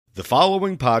The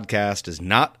following podcast is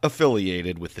not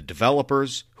affiliated with the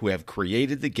developers who have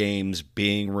created the games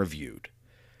being reviewed.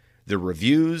 The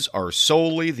reviews are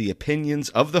solely the opinions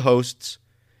of the hosts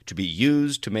to be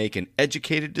used to make an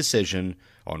educated decision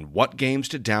on what games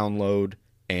to download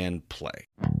and play.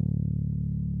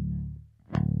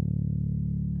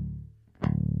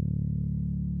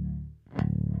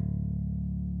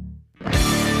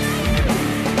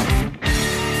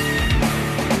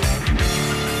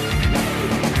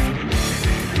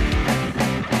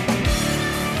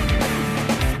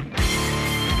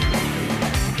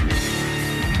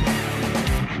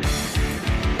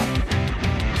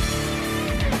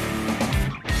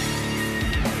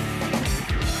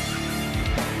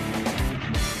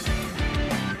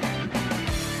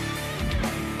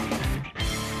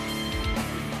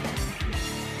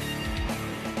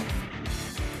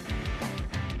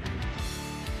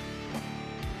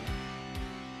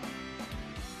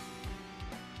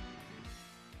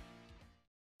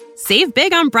 Save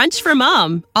big on brunch for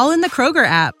mom, all in the Kroger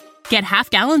app. Get half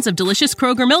gallons of delicious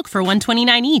Kroger milk for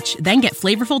 $1.29 each. Then get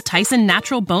flavorful Tyson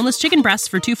natural boneless chicken breasts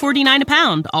for $2.49 a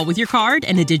pound, all with your card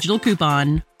and a digital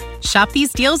coupon. Shop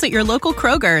these deals at your local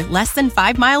Kroger, less than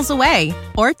 5 miles away.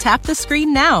 Or tap the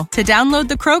screen now to download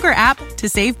the Kroger app to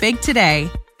save big today.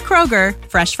 Kroger,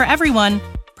 fresh for everyone.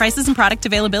 Prices and product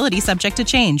availability subject to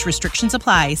change. Restrictions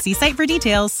apply. See site for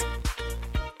details.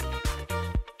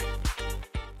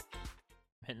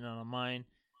 Hitting on mine.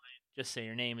 Just say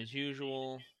your name as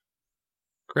usual.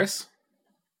 Chris?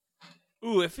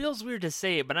 Ooh, it feels weird to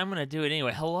say it, but I'm going to do it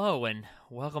anyway. Hello, and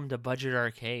welcome to Budget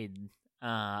Arcade.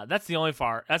 That's as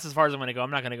far as I'm going to go.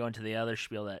 I'm not going to go into the other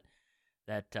spiel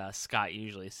that Scott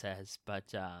usually says,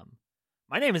 but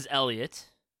my name is Elliot.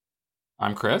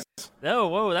 I'm Chris. Oh,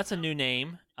 whoa, that's a new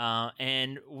name.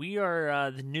 And we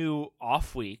are the new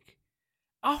Off Week.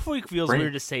 Off Week feels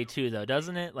weird to say too, though,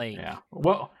 doesn't it? Like, yeah.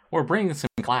 Well, we're bringing some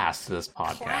class to this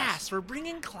podcast. We're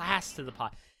bringing class to the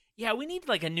pod. Yeah, we need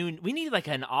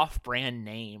an off-brand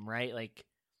name, right? Like,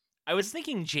 I was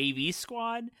thinking JV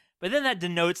Squad, but then that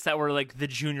denotes that we're like the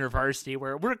junior varsity,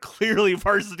 where we're clearly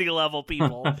varsity level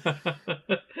people.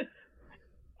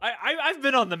 I've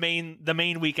been on the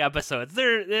main week episodes.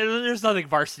 There's nothing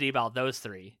varsity about those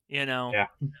three, you know. Yeah.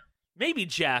 Maybe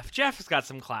Jeff. Jeff's got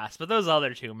some class, but those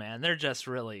other two, man, they're just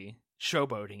really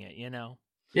showboating it, you know.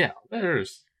 Yeah, they're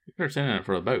sending it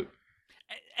for a boat.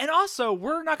 And also,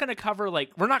 we're not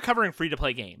covering free to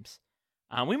play games.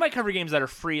 We might cover games that are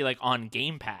free, like on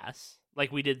Game Pass,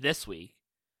 like we did this week.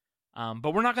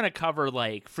 But we're not going to cover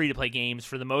like free to play games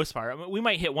for the most part. I mean, we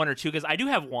might hit one or two, because I do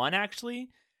have one actually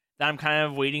that I'm kind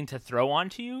of waiting to throw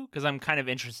onto you, because I'm kind of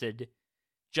interested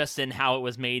just in how it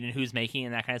was made and who's making it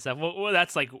and that kind of stuff. Well,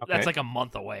 that's like a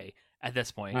month away at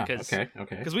this point,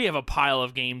 because we have a pile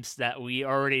of games that we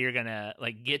already are gonna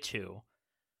like get to.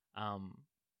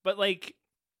 But like,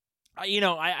 you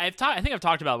know, I think I've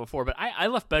talked about it before, but I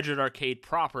left Budget Arcade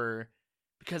proper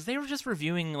because they were just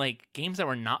reviewing like games that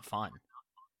were not fun.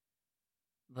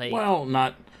 Like, well,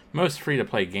 not most free to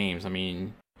play games. I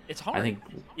mean, it's hard. I think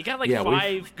you got like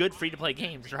 5 good free to play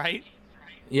games, right?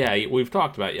 Yeah, we've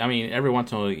talked about it. I mean, every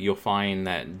once in a while you'll find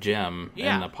that gem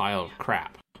in a pile of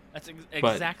crap. That's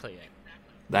exactly it.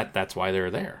 That's why they're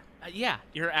there. Yeah,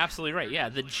 you're absolutely right. Yeah,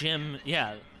 the gem.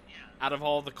 Yeah, out of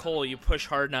all the coal, you push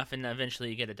hard enough, and eventually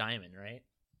you get a diamond, right?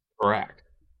 Correct.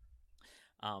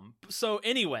 So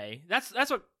anyway, that's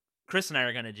what Chris and I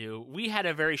are gonna do. We had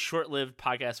a very short-lived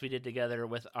podcast we did together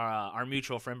with our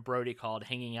mutual friend Brody called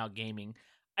 "Hanging Out Gaming."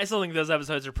 I still think those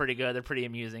episodes are pretty good. They're pretty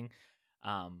amusing.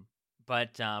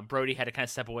 But Brody had to kind of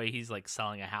step away. He's like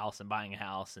selling a house and buying a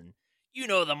house, and you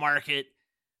know the market.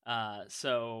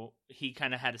 So he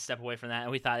kind of had to step away from that,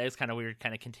 and we thought it was kind of weird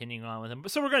kind of continuing on with him.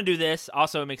 So we're going to do this.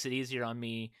 Also, it makes it easier on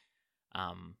me.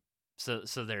 So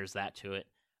there's that to it.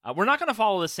 We're not going to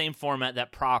follow the same format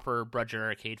that proper Budget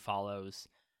Arcade follows.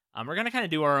 We're going to kind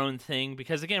of do our own thing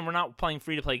because, again, we're not playing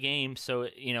free-to-play games, so,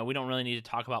 you know, we don't really need to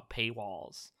talk about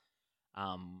paywalls.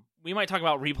 We might talk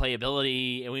about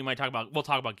replayability, and we'll talk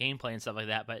about gameplay and stuff like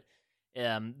that, but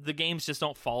the games just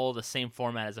don't follow the same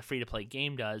format as a free-to-play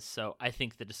game does, so I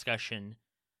think the discussion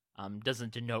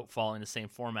doesn't denote following the same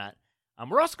format.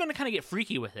 We're also going to kind of get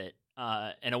freaky with it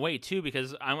in a way, too,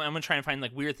 because I'm going to try and find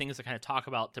like weird things to kind of talk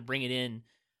about to bring it in.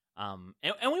 And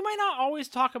we might not always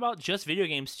talk about just video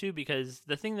games, too, because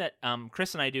the thing that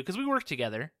Chris and I do, because we work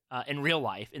together in real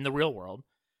life, in the real world,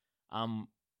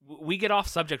 we get off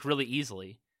subject really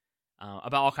easily.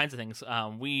 About all kinds of things.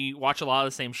 We watch a lot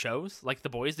of the same shows, like The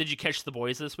Boys. Did you catch The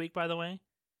Boys this week, by the way?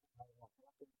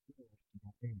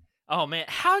 Oh, man.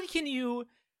 How can you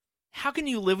How can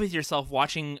you live with yourself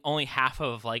watching only half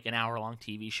of like an hour-long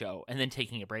TV show and then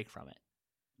taking a break from it?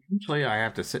 Usually I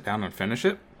have to sit down and finish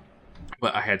it,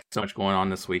 but I had so much going on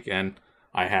this weekend,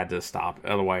 I had to stop.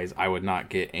 Otherwise, I would not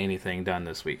get anything done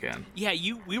this weekend. Yeah,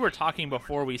 we were talking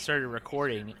before we started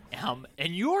recording,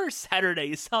 and your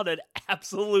Saturday sounded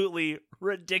absolutely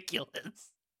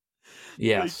ridiculous.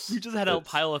 Yes. Like, you just had a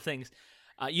pile of things.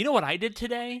 You know what I did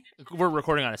today? We're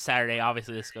recording on a Saturday.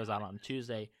 Obviously, this goes out on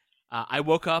Tuesday. I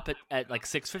woke up at like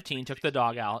 6:15, took the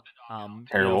dog out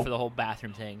for the whole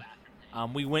bathroom thing.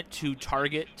 We went to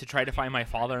Target to try to find my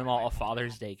father-in-law a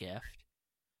Father's Day gift.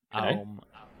 Okay.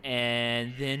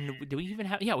 And then, do we even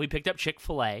have... Yeah, we picked up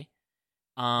Chick-fil-A.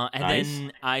 And Nice.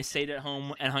 then I stayed at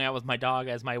home and hung out with my dog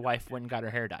as my wife went and got her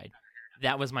hair dyed.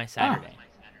 That was my Saturday.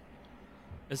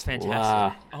 It was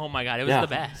fantastic. Oh my God, it was the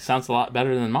best. Sounds a lot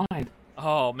better than mine.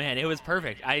 Oh man, it was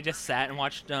perfect. I just sat and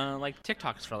watched like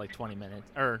TikToks for like 20 minutes.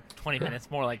 Or 20 minutes,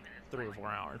 more like 3 or 4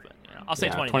 hours. But I'll say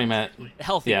 20 minutes.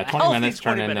 Healthy. Yeah, 20 healthy minutes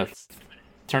 20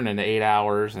 turn into 8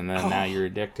 hours, and then now you're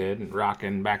addicted and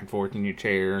rocking back and forth in your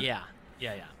chair. Yeah.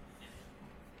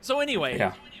 So anyway,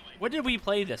 Yeah. What did we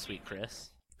play this week, Chris?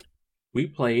 We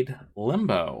played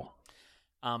Limbo.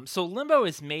 So Limbo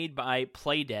is made by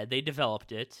Playdead. They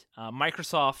developed it.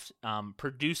 Microsoft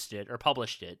produced it or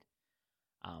published it.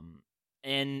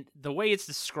 And the way it's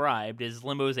described is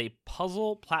Limbo is a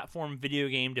puzzle platform video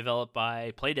game developed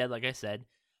by Playdead, like I said.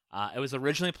 It was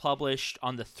originally published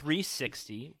on the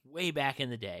 360 way back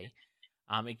in the day.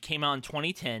 It came out in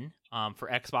 2010 for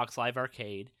Xbox Live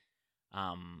Arcade.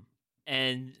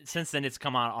 And since then, it's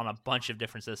come out on a bunch of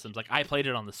different systems. Like, I played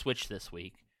it on the Switch this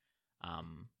week.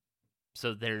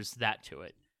 So there's that to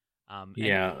it. I'm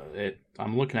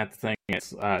looking at the thing.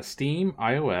 It's Steam,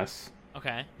 iOS,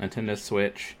 Okay. Nintendo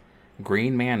Switch,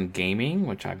 Green Man Gaming,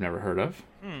 which I've never heard of,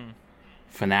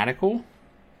 Fanatical,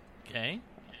 Okay.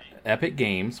 Epic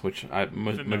Games, which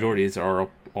majority of these are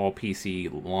all PC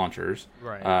launchers.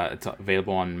 Right. It's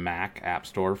available on Mac App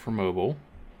Store for mobile.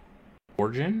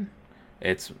 Origin,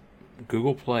 it's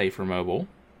Google Play for mobile.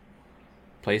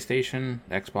 PlayStation,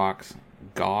 Xbox,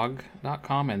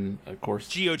 GOG.com, and of course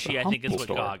GOG, I think, is what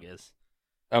Store. GOG is.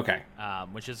 Okay.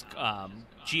 Which is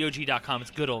GOG.com.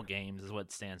 It's Good Old Games is what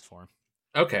it stands for.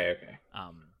 Okay.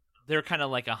 They're kind of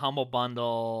like a Humble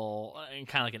Bundle and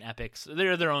kind of like an Epic. So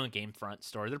they're their own game front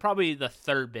store. They're probably the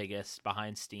third biggest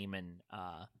behind Steam and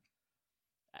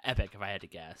Epic, if I had to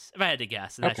guess. And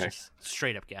that's just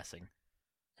straight up guessing.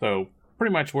 So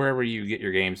pretty much wherever you get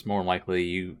your games, more likely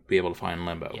you be able to find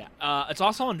Limbo. Yeah. It's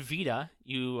also on Vita.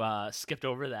 You skipped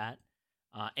over that.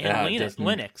 And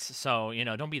Linux. So,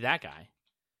 don't be that guy.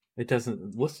 It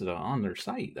doesn't list it on their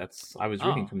site. I was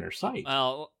reading from their site.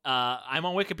 Well, I'm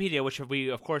on Wikipedia, which we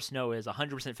of course know is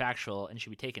 100% factual and should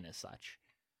be taken as such.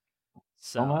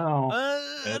 So,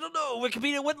 I don't know.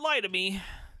 Wikipedia wouldn't lie to me.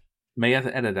 May have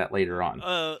to edit that later on.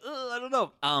 I don't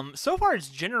know. So far it's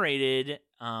generated.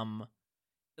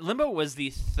 Limbo was the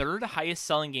third highest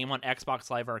selling game on Xbox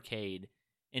Live Arcade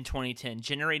in 2010,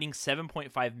 generating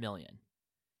 7.5 million.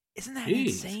 Isn't that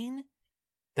insane?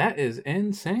 That is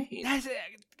insane. That's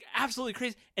absolutely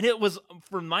crazy. And it was,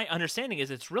 from my understanding,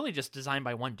 it's really just designed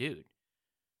by one dude.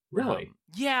 Really?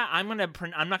 Yeah, I'm not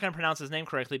gonna pronounce his name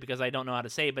correctly because I don't know how to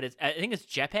say it, but I think it's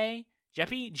Jeppe,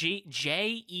 Jeppe.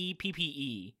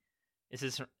 Is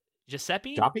this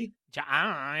Giuseppe? Joppy? I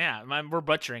don't know. Yeah, we're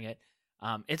butchering it.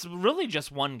 It's really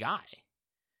just one guy.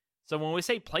 So when we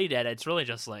say Playdead, it's really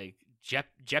just like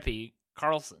Jeppe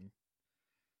Carlson.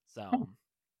 So,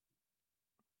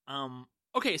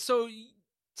 okay, so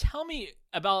tell me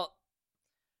about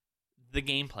the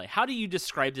gameplay. How do you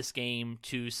describe this game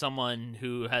to someone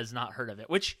who has not heard of it?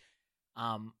 Which,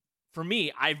 for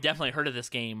me, I've definitely heard of this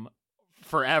game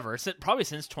forever, probably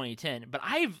since 2010. But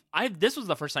this was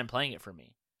the first time playing it for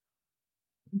me.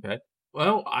 Okay.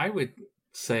 Well, I would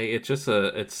say it's just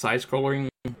it's side-scroller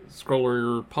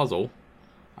puzzle,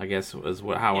 I guess is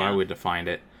how I would define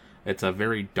it. It's a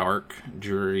very dark,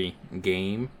 dreary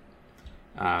game.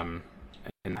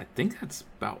 And I think that's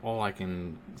about all I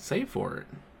can say for it.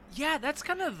 Yeah, that's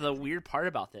kind of the weird part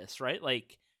about this, right?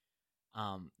 Like,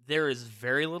 there is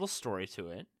very little story to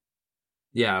it.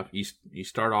 Yeah, you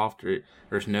start off,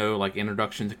 there's no like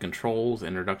introduction to controls,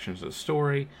 introduction to the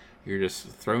story. You're just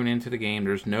thrown into the game.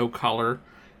 There's no color,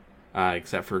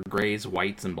 except for grays,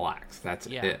 whites, and blacks. That's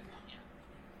it.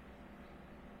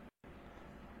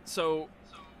 So,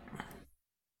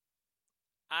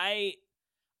 I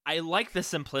like the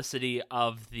simplicity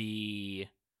of the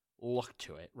look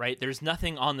to it, right? There's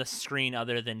nothing on the screen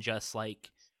other than just like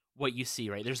what you see,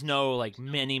 right? There's no like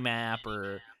mini map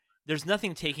or there's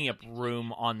nothing taking up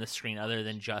room on the screen other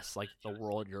than just like the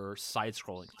world you're side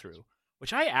scrolling through,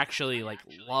 which I actually like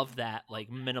love that like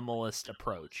minimalist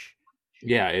approach.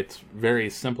 Yeah, it's very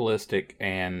simplistic,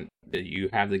 and you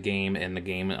have the game and the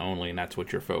game only, and that's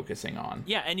what you're focusing on.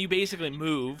 Yeah, and you basically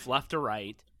move left to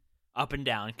right, up and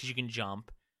down because you can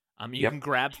jump. You can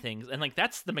grab things, and like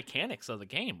that's the mechanics of the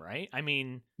game, right? I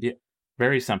mean, yeah,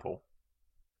 very simple.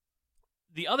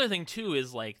 The other thing too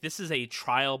is like this is a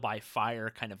trial by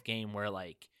fire kind of game where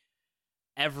like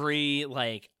every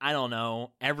like I don't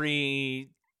know, every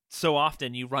so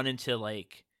often you run into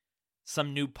like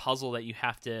some new puzzle that you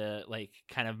have to like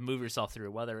kind of move yourself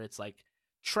through, whether it's like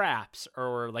traps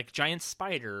or like giant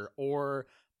spider or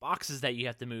boxes that you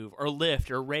have to move or lift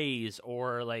or raise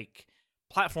or like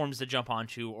platforms to jump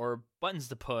onto or buttons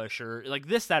to push or like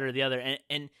this, that, or the other.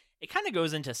 And it kind of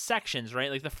goes into sections,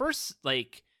 right? Like the first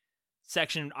like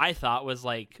section I thought was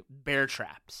like bear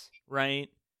traps, right?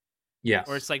 Yes.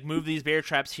 Or it's like move these bear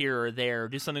traps here or there, or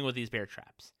do something with these bear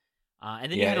traps.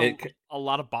 And then you had a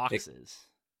lot of boxes.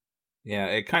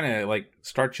 It kind of like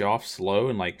starts you off slow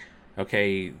and like,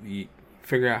 okay, you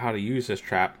figure out how to use this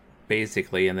trap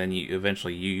basically, and then you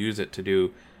eventually use it to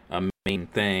do a main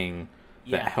thing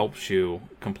that helps you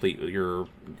complete your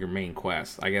main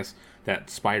quest. I guess that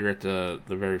spider at the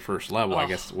very first level, I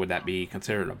guess, would that be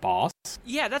considered a boss?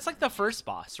 Yeah, that's like the first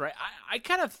boss, right? I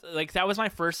kind of like that was my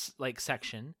first like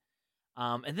section.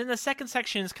 And then the second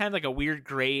section is kind of like a weird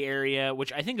gray area,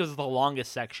 which I think was the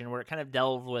longest section where it kind of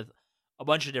delved with a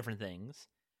bunch of different things.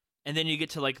 And then you get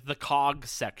to like the cog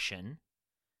section.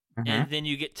 And then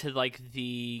you get to like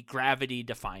the gravity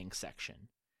defying section.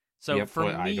 So for me,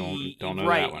 I don't know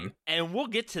right, that one. And we'll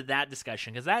get to that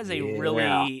discussion because that is a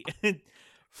really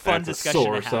fun That's discussion. A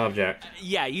sore to have. Subject.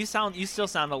 Yeah, you still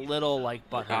sound a little like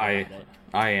butthurt about it.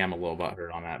 I am a little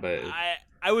butthurt on that, but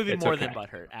I would be more than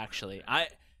butthurt actually.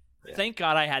 Thank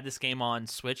God I had this game on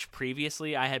Switch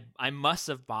previously. I must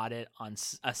have bought it on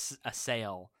a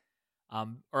sale,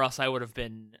 or else I would have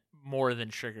been more than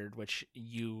triggered, which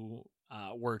you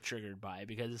were triggered by,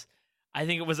 because I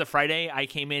think it was a Friday. I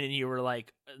came in and you were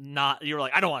like, I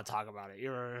don't want to talk about it.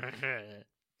 You were.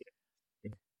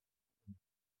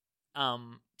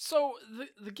 So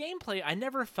the gameplay I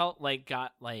never felt like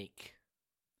got like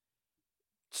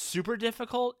super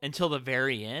difficult until the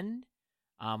very end.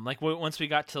 Like once we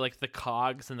got to like the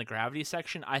cogs and the gravity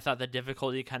section, I thought the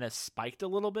difficulty kind of spiked a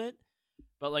little bit.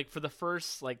 But like for the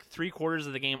first like 3/4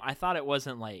 of the game, I thought it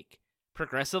wasn't like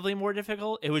progressively more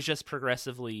difficult. It was just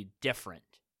progressively different.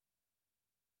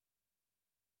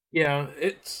 Yeah,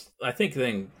 I think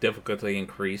the difficulty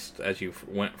increased as you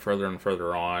went further and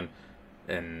further on,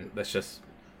 and that's just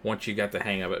once you got the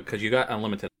hang of it, because you got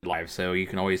unlimited lives, so you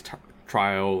can always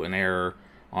trial and error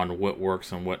on what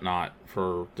works and what not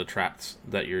for the traps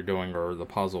that you're doing or the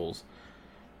puzzles.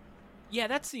 Yeah,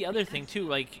 that's the other thing too.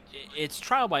 Like, it's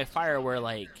trial by fire, where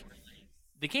like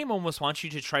the game almost wants you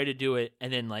to try to do it,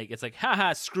 and then like it's like,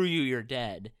 haha, screw you, you're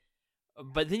dead.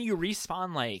 But then you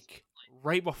respawn like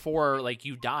right before like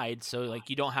you died, so like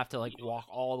you don't have to like walk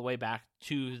all the way back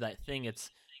to that thing.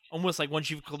 It's almost like once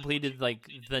you've completed like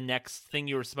the next thing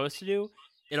you were supposed to do,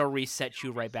 it'll reset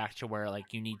you right back to where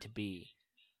like you need to be.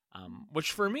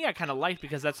 Which for me I kind of liked,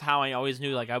 because that's how I always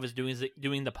knew like I was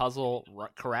doing the puzzle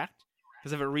correct.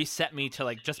 Because if it reset me to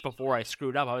like just before I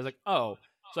screwed up, I was like, oh,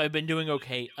 so I've been doing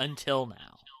okay until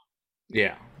now.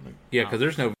 Yeah, because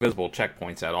there's no visible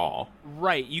checkpoints at all.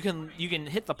 Right, you can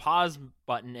hit the pause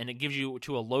button and it gives you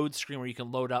to a load screen where you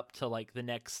can load up to like the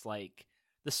next like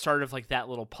the start of like that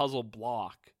little puzzle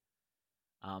block.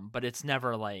 But it's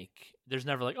never like there's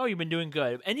never like, oh, you've been doing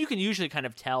good, and you can usually kind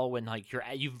of tell when like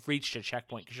you've reached a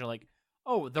checkpoint, because you're like,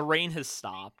 oh, the rain has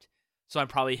stopped, so I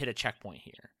probably hit a checkpoint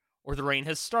here, or the rain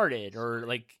has started, or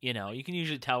like you can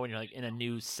usually tell when you're like in a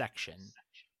new section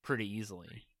pretty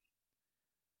easily.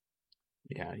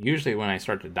 Yeah, usually when I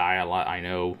start to die a lot, I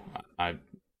know I'm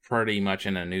pretty much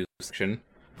in a new section.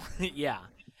 Yeah,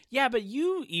 but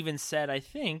you even said, I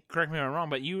think, correct me if I'm wrong,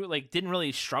 but you like didn't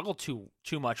really struggle too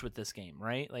much with this game,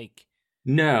 right? Like,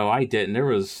 no, I didn't. There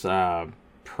was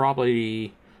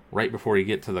probably right before you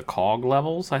get to the cog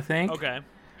levels, I think. Okay.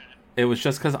 It was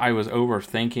just because I was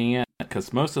overthinking it,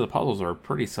 because most of the puzzles are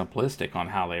pretty simplistic on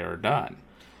how they are done.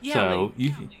 Yeah, so like,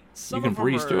 you can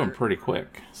breeze through them pretty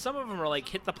quick. Some of them are like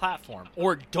hit the platform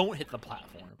or don't hit the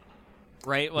platform,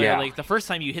 right? Like the first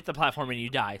time you hit the platform and you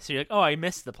die, so you're like, oh, I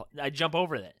missed I jump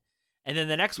over it, and then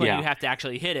the next one you have to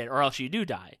actually hit it, or else you do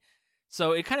die.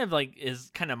 So it kind of like is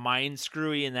kind of mind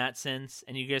screwy in that sense,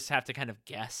 and you just have to kind of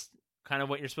guess kind of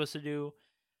what you're supposed to do.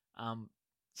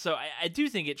 So I do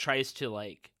think it tries to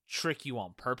like trick you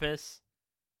on purpose.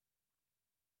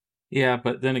 Yeah,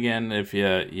 but then again, if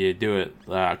you do it,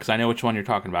 because I know which one you're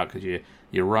talking about, because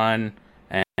you run,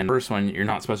 and the first one you're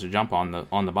not supposed to jump on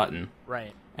the button,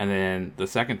 Right. and then the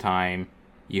second time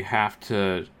you have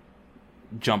to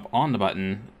jump on the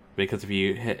button, because if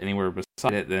you hit anywhere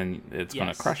beside it, then it's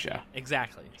going to crush you.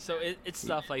 Exactly. So it's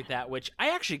stuff like that, which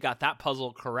I actually got that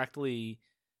puzzle correctly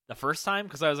the first time,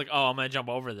 because I was like, oh, I'm going to jump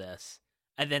over this,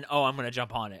 and then I'm going to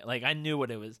jump on it. Like, I knew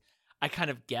what it was. I kind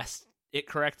of guessed it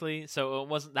correctly, so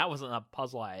that wasn't a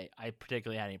puzzle I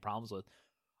particularly had any problems with.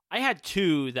 I had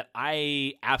two that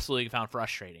I absolutely found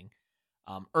frustrating.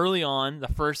 Early on, the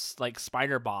first like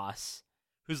spider boss,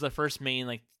 who's the first main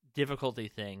like difficulty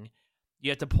thing, you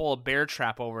have to pull a bear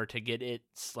trap over to get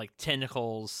its like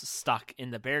tentacles stuck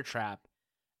in the bear trap.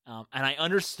 And I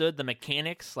understood the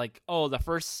mechanics, like, the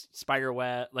first spider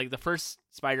web, like the first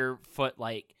spider foot,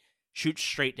 like shoots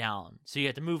straight down, so you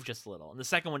have to move just a little, and the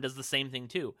second one does the same thing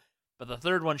too, but the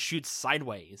third one shoots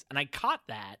sideways, and I caught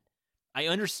that. I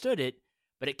understood it,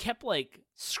 but it kept like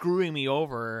screwing me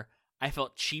over. I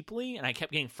felt cheaply, and I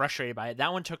kept getting frustrated by it.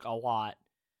 That one took a lot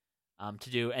to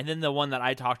do, and then the one that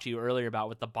I talked to you earlier about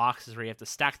with the boxes, where you have to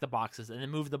stack the boxes and then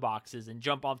move the boxes and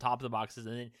jump on top of the boxes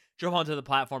and then jump onto the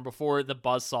platform before the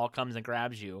buzzsaw comes and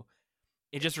grabs you.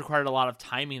 It just required a lot of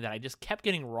timing that I just kept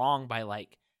getting wrong by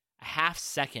like a half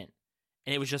second.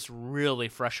 And it was just really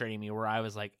frustrating me, where I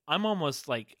was like, I'm almost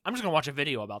like, I'm just going to watch a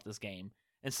video about this game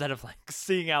instead of like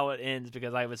seeing how it ends,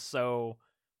 because I was so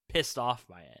pissed off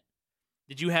by it.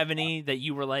 Did you have any that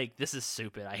you were like, this is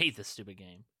stupid, I hate this stupid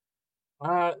game?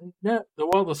 No.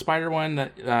 Well, the spider one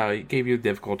that gave you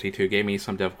difficulty too, gave me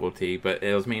some difficulty, but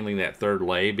it was mainly that third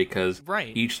lay, because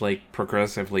each lay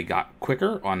progressively got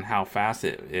quicker on how fast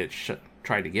it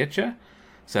tried to get you.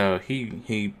 So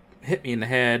he hit me in the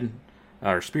head,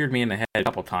 or speared me in the head a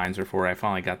couple times before I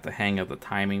finally got the hang of the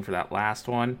timing for that last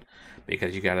one,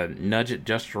 because you gotta nudge it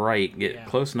just right, get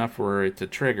close enough for it to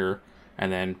trigger,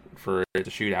 and then for it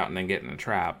to shoot out and then get in the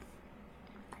trap.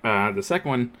 The second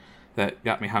one that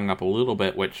got me hung up a little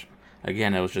bit, which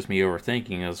again, it was just me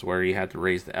overthinking, is where you had to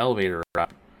raise the elevator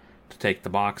up to take the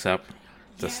box up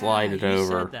to slide it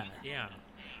over. Said that.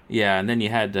 Yeah, and then you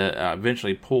had to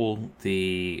eventually pull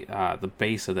the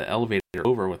base of the elevator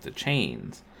over with the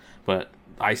chains. But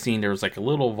I seen there was like a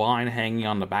little vine hanging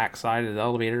on the back side of the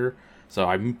elevator, so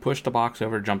I pushed the box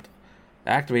over,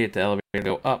 activated the elevator,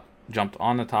 go up, jumped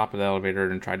on the top of the elevator,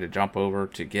 and tried to jump over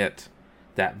to get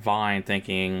that vine,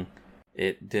 thinking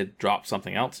it did drop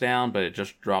something else down, but it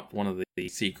just dropped one of the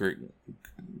secret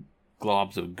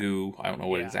globs of goo. I don't know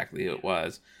what exactly it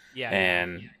was.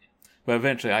 But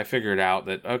eventually I figured out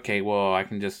that, okay, well, I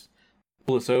can just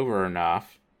pull this over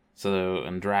enough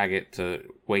and drag it to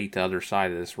wait the other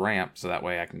side of this ramp, so that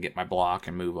way I can get my block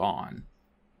and move on.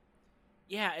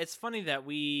 Yeah, it's funny that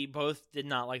we both did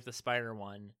not like the spider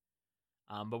one,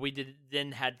 but we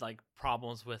then had like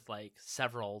problems with like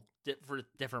several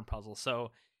different puzzles.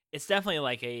 So it's definitely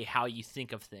like a how you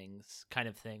think of things kind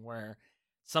of thing, where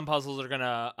some puzzles are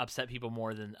gonna upset people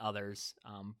more than others,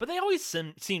 but they always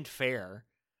seemed fair,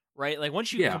 right? Like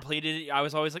once you completed it, I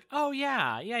was always like, oh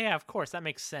yeah, of course, that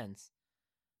makes sense.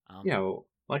 Well,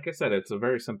 like I said, it's a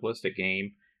very simplistic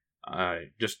game.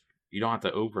 Just you don't have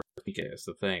to overthink it. It's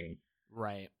the thing,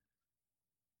 right?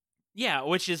 Yeah,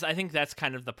 which is, I think that's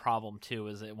kind of the problem too,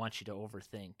 is it wants you to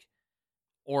overthink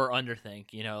or underthink.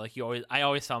 You know, like I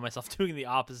always found myself doing the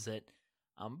opposite.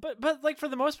 But like for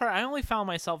the most part, I only found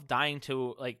myself dying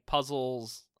to like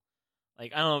puzzles,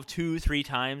 like I don't know, 2-3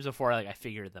 times before like I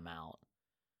figured them out,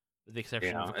 with the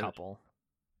exception of a couple.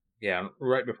 Yeah,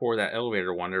 right before that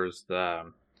elevator one, there was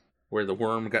the where the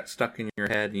worm got stuck in your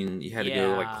head, and you had to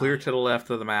go like clear to the left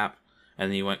of the map,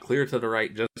 and then you went clear to the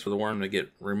right just for the worm to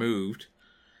get removed.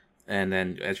 And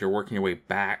then as you're working your way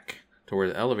back to where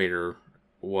the elevator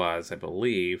was, I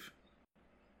believe,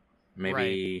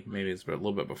 maybe it's a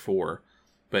little bit before,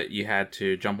 but you had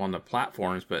to jump on the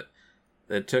platforms. But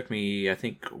it took me, I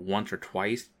think, once or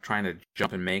twice trying to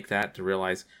jump and make that to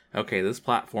realize, okay, this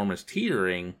platform is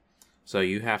teetering, so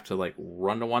you have to like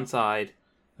run to one side,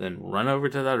 then run over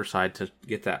to the other side to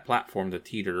get that platform to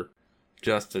teeter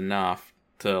just enough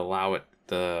to allow it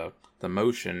the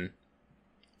motion,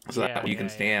 so that you can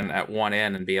stand at one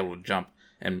end and be able to jump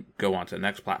and go on to the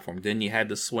next platform. Then you had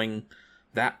to swing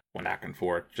that one back and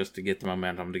forth just to get the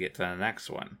momentum to get to the next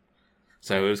one.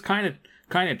 So it was kind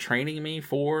of training me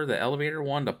for the elevator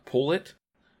one to pull it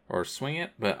or swing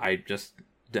it, but I just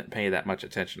didn't pay that much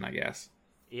attention, I guess.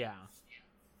 Yeah.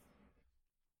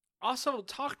 Also,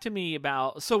 talk to me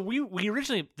about... So we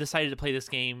originally decided to play this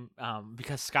game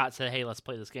because Scott said, hey, let's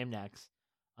play this game next.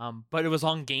 But it was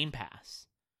on Game Pass.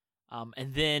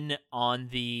 And then on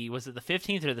was it the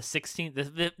 15th or the 16th?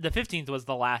 The 15th was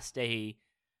the last day.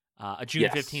 June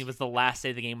 15th was the last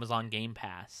day the game was on Game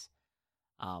Pass.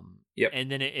 Yep.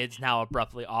 And then it's now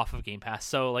abruptly off of Game Pass.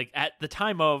 So like at the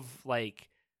time of like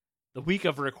the week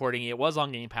of recording, it was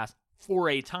on Game Pass for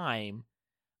a time.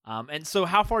 And so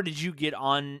how far did you get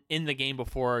on in the game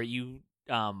before you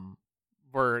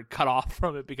were cut off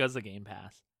from it because of Game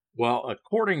Pass? Well,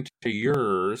 according to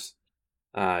your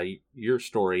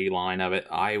storyline of it,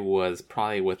 I was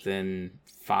probably within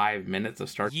 5 minutes of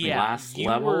starting the last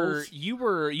levels.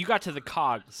 You got to the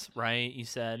cogs, right? You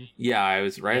said. Yeah, I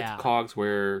was right at the cogs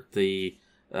where the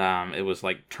it was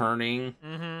like turning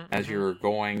as you were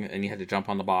going, and you had to jump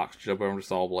on the box, jump over to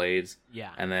saw blades,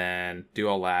 and then do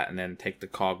all that, and then take the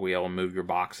cog wheel and move your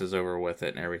boxes over with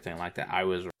it and everything like that. I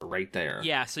was right there.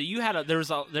 Yeah, so you had there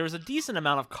was a decent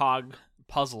amount of cog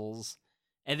puzzles,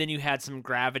 and then you had some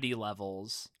gravity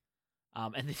levels,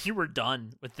 and then you were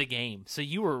done with the game. So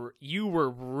you were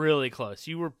really close.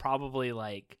 You were probably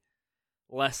like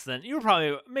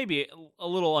maybe a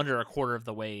little under a quarter of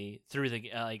the way through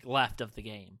the left of the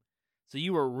game. So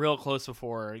you were real close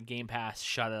before Game Pass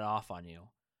shut it off on you.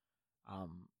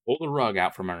 Pull the rug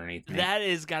out from underneath me. That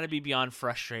is got to be beyond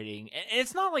frustrating. And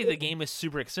it's not like the game is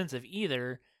super expensive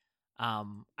either.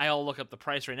 I'll look up the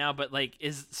price right now, but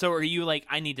are you like,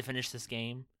 I need to finish this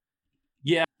game?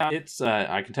 Yeah, it's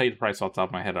I can tell you the price off the top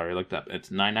of my head. I already looked up. It's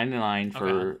 $9.99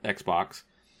 for Xbox.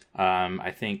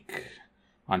 I think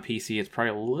on PC it's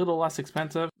probably a little less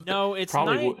expensive. No, it's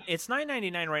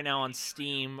 $9.99 right now on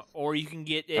Steam, or you can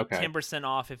get it 10%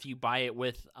 off if you buy it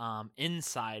with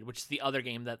Inside, which is the other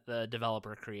game that the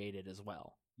developer created as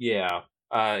well. Yeah.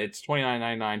 It's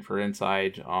 $29.99 for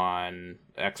Inside on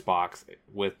Xbox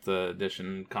with the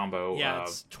edition combo. Yeah,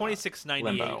 it's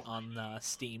 $26.98 on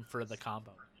Steam for the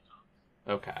combo.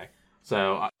 Okay,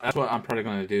 so that's what I'm probably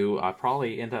going to do. I'll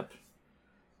probably end up.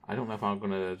 I don't know if I'm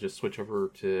going to just switch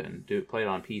over to and play it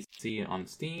on PC on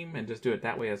Steam and just do it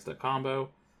that way as the combo.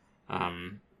 But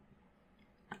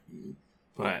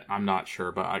I'm not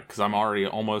sure. But because I'm already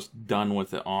almost done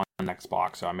with it on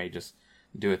Xbox, so I may just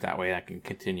do it that way. I can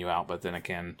continue out, but then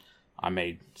again,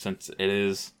 since it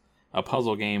is a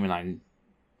puzzle game, and I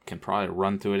can probably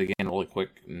run through it again really quick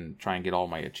and try and get all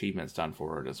my achievements done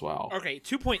for it as well. Okay,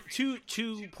 2 point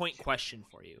question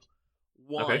for you.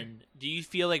 One, do you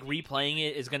feel like replaying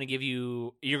it is going to give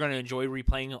you're going to enjoy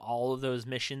replaying all of those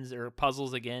missions or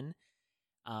puzzles again?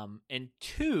 And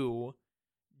two,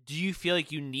 do you feel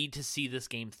like you need to see this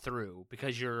game through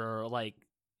because you're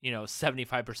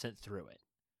 75% through it?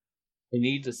 I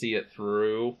need to see it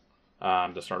through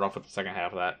to start off with the second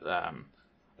half of that.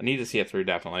 I need to see it through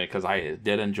definitely because I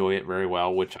did enjoy it very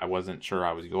well, which I wasn't sure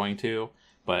I was going to,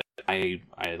 but I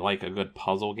like a good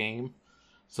puzzle game.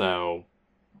 So,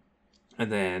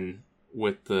 and then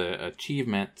with the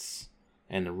achievements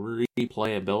and the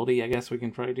replayability, I guess we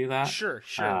can probably do that. Sure.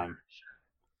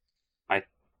 I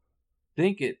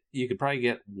think you could probably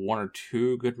get 1 or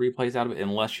 2 good replays out of it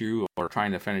unless you are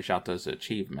trying to finish out those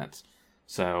achievements.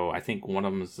 So I think one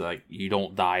of them is like you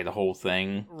don't die the whole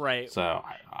thing. Right. So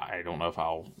I don't know if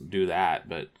I'll do that,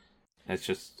 but it's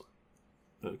just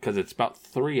because it's about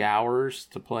 3 hours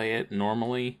to play it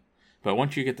normally. But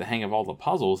once you get the hang of all the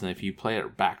puzzles, and if you play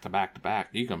it back to back to back,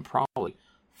 you can probably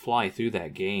fly through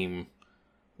that game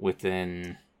within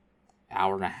an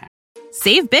hour and a half.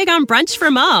 Save big on brunch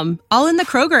for mom, all in the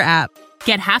Kroger app.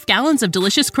 Get half gallons of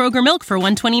delicious Kroger milk for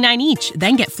 $1.29 each.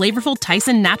 Then get flavorful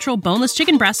Tyson natural boneless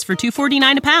chicken breasts for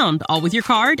 $2.49 a pound, all with your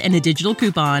card and a digital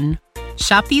coupon.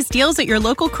 Shop these deals at your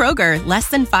local Kroger, less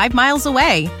than 5 miles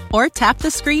away. Or tap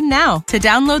the screen now to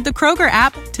download the Kroger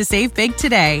app to save big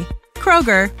today.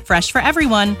 Kroger, fresh for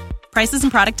everyone. Prices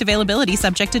and product availability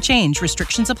subject to change.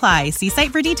 Restrictions apply. See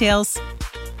site for details.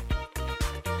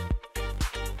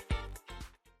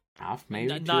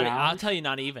 Maybe I'll tell you,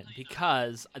 not even,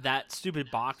 because that stupid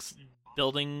box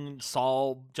building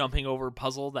Saul jumping over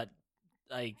puzzle that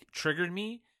triggered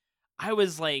me. I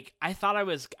was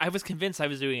convinced I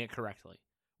was doing it correctly,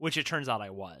 which it turns out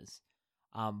I was.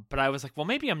 But I was like, well,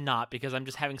 maybe I'm not because I'm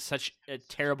just having such a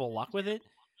terrible luck with it.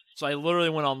 So I literally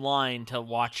went online to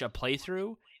watch a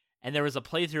playthrough, and there was a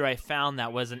playthrough I found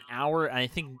that was an hour, and I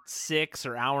think 6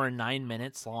 or hour and 9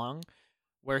 minutes long,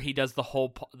 where he does the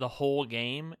whole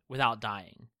game without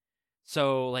dying.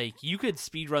 So you could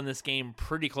speedrun this game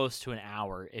pretty close to an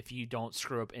hour if you don't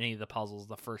screw up any of the puzzles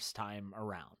the first time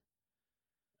around.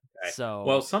 Okay. So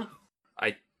well,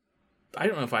 I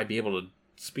don't know if I'd be able to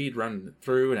speed run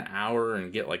through in an hour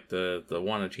and get like the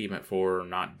one achievement for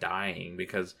not dying,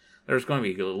 because there's going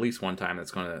to be at least one time that's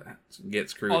going to get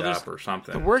screwed up or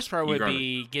something. The worst part would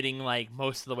be getting like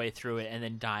most of the way through it and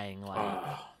then dying.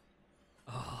 Like,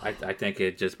 I think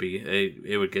it'd just be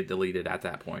it would get deleted at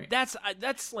that point.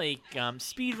 That's like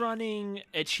speed running,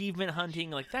 achievement hunting,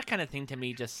 like that kind of thing to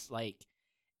me. Just like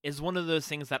is one of those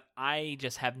things that I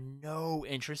just have no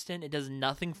interest in. It does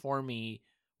nothing for me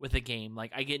with a game.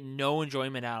 Like I get no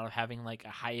enjoyment out of having like a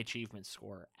high achievement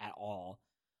score at all.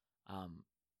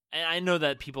 And I know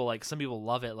that some people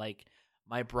love it. Like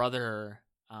my brother,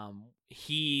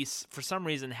 he for some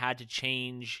reason had to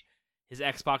change his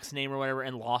Xbox name or whatever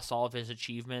and lost all of his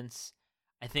achievements.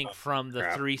 I think from the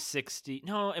 360.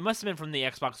 No, it must have been from the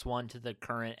Xbox One to the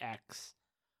current X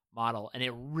model, and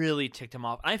it really ticked him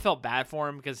off. I felt bad for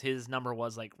him because his number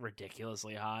was like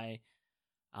ridiculously high.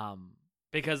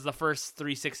 Because the first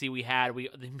 360 we had,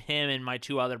 him and my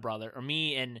two other brother, or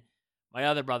me and my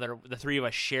other brother, the three of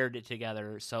us shared it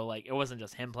together. So like it wasn't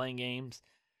just him playing games.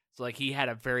 So like he had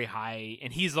a very high,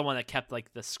 and he's the one that kept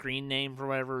like the screen name for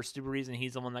whatever stupid reason.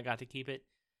 He's the one that got to keep it.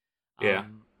 Yeah.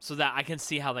 So that I can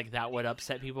see how like that would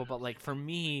upset people, but like for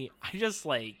me, I just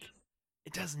like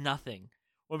it does nothing.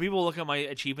 When people look at my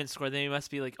achievement score, they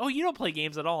must be like, "Oh, you don't play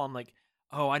games at all." I'm like,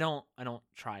 "Oh, I don't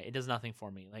try. It does nothing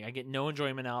for me. Like I get no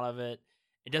enjoyment out of it.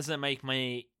 It doesn't make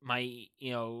my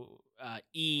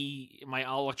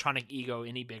electronic ego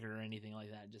any bigger or anything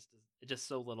like that. It's just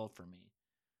so little for me."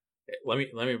 Let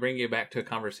me bring you back to a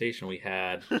conversation we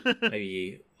had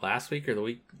maybe last week or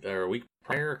a week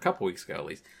prior, a couple weeks ago at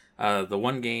least. The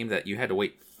one game that you had to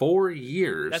wait 4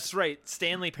 years. That's right,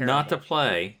 Stanley Parable. Not to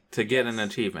play to get an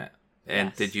achievement.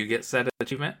 And did you get said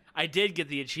achievement? I did get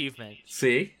the achievement.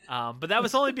 See? But that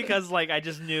was only because like I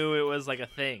just knew it was like a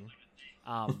thing.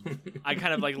 I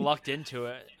kind of like lucked into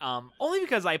it. Only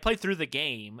because I played through the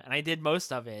game and I did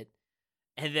most of it.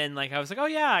 And then like I was like, oh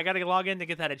yeah, I gotta log in to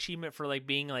get that achievement for like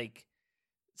being like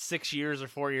 6 years or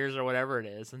 4 years or whatever it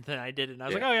is. And then I did it and I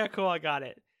was like, oh yeah, cool, I got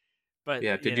it. But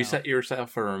yeah, did you set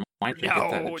yourself a reminder to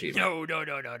get that achievement? No.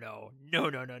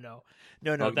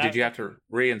 Did you have to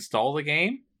reinstall the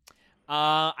game?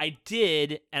 I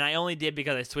did, and I only did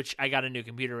because I got a new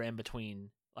computer in between,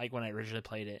 like when I originally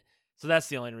played it. So that's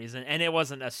the only reason. And it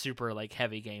wasn't a super like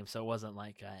heavy game, so it wasn't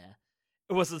like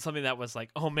it wasn't something that was like,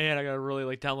 oh man, I gotta really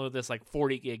like download this like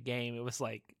 40 gig game. It was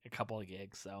like a couple of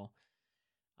gigs, so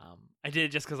I did it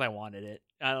just because I wanted it.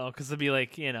 I don't know, because it'd be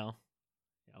like,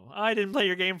 I didn't play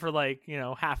your game for like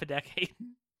half a decade.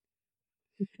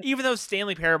 Even though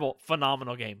Stanley Parable,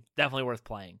 phenomenal game, definitely worth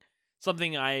playing.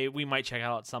 Something we might check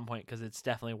out at some point because it's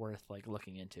definitely worth like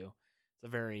looking into. It's a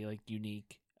very like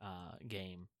unique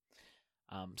game.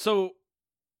 So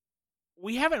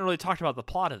we haven't really talked about the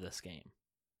plot of this game.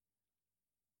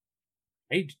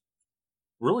 I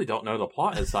really don't know the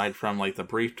plot aside from like the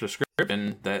brief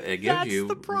description that it gives you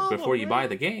before you buy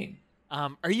the game.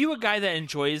 Are you a guy that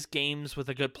enjoys games with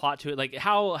a good plot to it? Like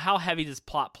how heavy does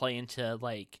plot play into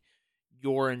like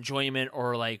your enjoyment,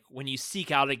 or like when you seek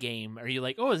out a game, are you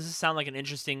like, oh, does this sound like an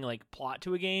interesting like plot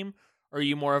to a game? Or are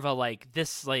you more of a like,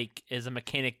 this like is a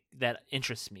mechanic that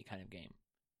interests me kind of game?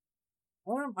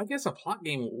 Well, I guess a plot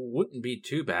game wouldn't be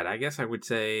too bad. I guess I would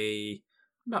say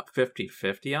about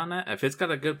 50-50 on that. If it's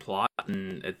got a good plot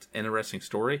and it's an interesting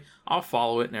story, I'll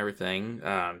follow it and everything.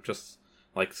 Just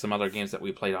like some other games that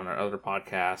we played on our other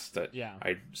podcast that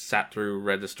I sat through,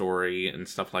 read the story and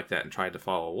stuff like that and tried to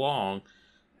follow along.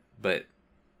 But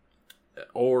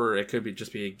or it could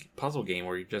just be a puzzle game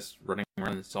where you're just running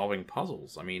around and solving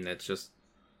puzzles. I mean, it's just...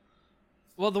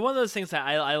 Well, one of those things that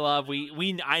I love,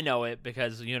 I know it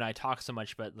because you and I talk so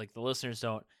much, but like the listeners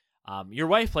don't. Your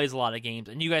wife plays a lot of games,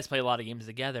 and you guys play a lot of games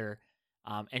together.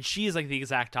 And she's like the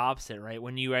exact opposite, right?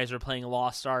 When you guys were playing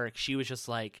Lost Ark, she was just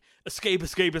like, escape,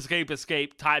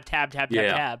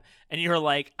 tab, and you're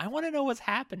like, I want to know what's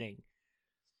happening.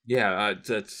 Yeah,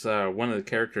 it's one of the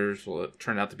characters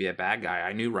turned out to be a bad guy.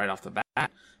 I knew right off the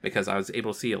bat because I was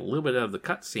able to see a little bit of the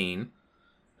cutscene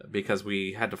because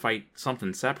we had to fight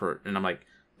something separate. And I'm like,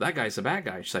 that guy's the bad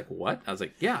guy. She's like, what? I was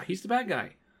like, yeah, he's the bad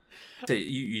guy. So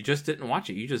you just didn't watch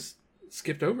it. You just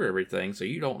skipped over everything, so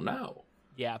you don't know.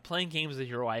 Yeah, playing games with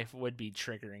your wife would be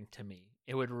triggering to me.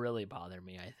 It would really bother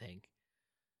me, I think.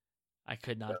 I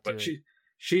could not do it.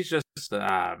 She's just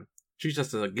a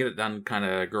get it done kind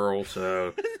of girl,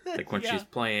 so like when she's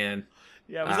playing.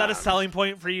 Yeah, was that a selling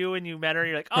point for you when you met her?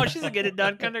 You're like, oh, she's a get it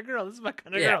done kind of girl. This is my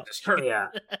kind of girl. Just hurry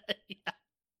up.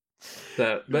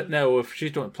 But no, if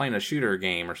she's playing a shooter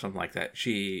game or something like that,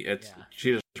 she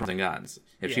just runs and guns.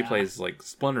 If she plays like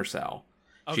Splinter Cell,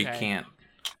 she can't.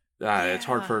 It's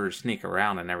hard for her to sneak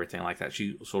around and everything like that.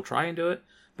 She'll try and do it,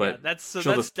 but that's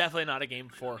definitely not a game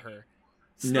for her.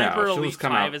 Sniper Elite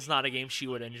 5 is not a game she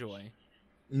would enjoy.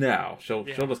 No, she'll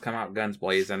just come out guns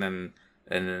blazing and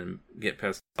then get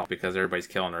pissed off because everybody's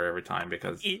killing her every time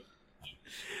because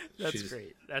that's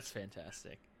great. That's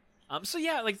fantastic. So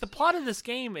yeah, like the plot of this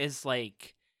game is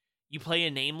like you play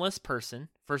a nameless person,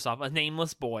 first off, a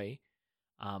nameless boy.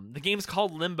 The game's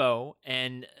called Limbo,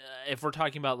 and if we're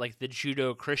talking about like the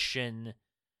Judeo-Christian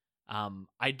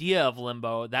idea of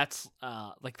Limbo, that's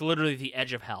like literally the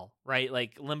edge of hell, right?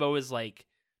 Like Limbo is like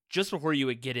just before you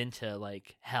would get into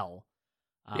like hell.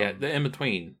 The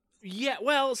in-between. Yeah,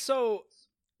 well, so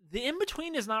the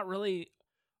in-between is not really...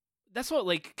 That's what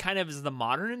like kind of is the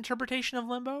modern interpretation of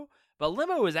Limbo, but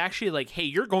Limbo is actually like, hey,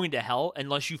 you're going to hell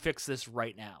unless you fix this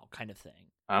right now kind of thing.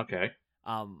 Okay.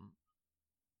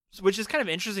 Which is kind of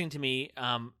interesting to me.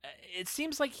 It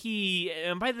seems like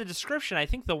and by the description, I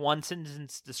think the one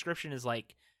sentence description is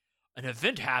like, an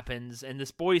event happens and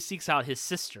this boy seeks out his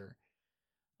sister.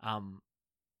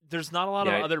 There's not a lot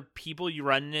of other people you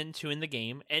run into in the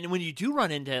game, and when you do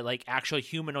run into like actual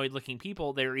humanoid-looking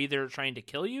people, they're either trying to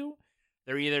kill you,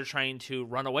 they're either trying to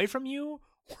run away from you,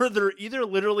 or they're either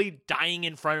literally dying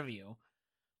in front of you.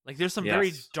 Like there's some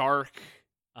very dark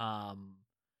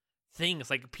things,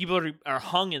 like people are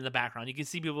hung in the background. You can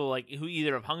see people like who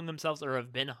either have hung themselves or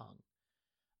have been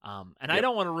hung. And I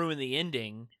don't want to ruin the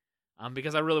ending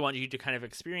because I really want you to kind of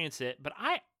experience it. But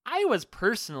I was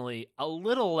personally a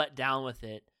little let down with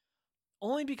it,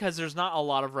 only because there's not a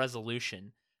lot of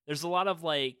resolution. There's a lot of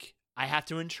like, I have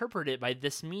to interpret it by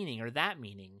this meaning or that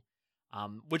meaning,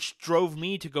 which drove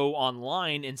me to go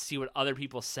online and see what other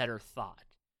people said or thought.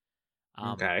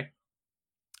 Okay.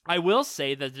 I will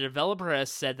say that the developer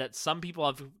has said that some people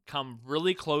have come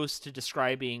really close to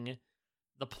describing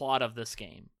the plot of this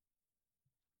game.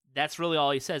 That's really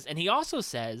all he says. And he also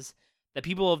says that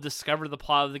people have discovered the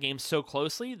plot of the game so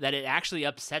closely that it actually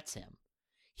upsets him.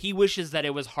 He wishes that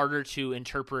it was harder to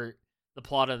interpret the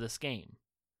plot of this game,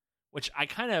 which I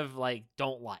kind of like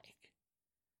don't like.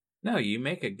 No, you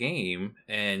make a game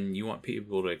and you want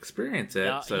people to experience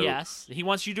it. Yes, he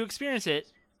wants you to experience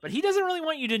it. But he doesn't really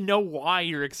want you to know why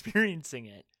you're experiencing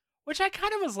it, which I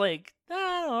kind of was like, I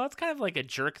don't know, that's kind of like a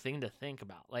jerk thing to think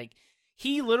about. Like,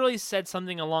 he literally said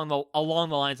something along the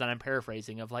lines that I'm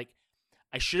paraphrasing of like,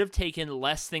 I should have taken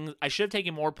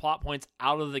more plot points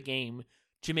out of the game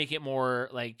to make it more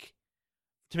like,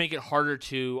 to make it harder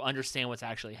to understand what's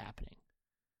actually happening.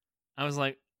 I was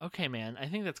like, okay, man, I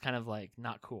think that's kind of like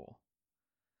not cool.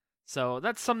 So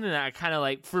that's something that I kind of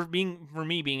like for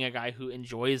me being a guy who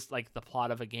enjoys like the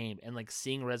plot of a game and like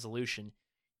seeing resolution.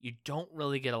 You don't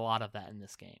really get a lot of that in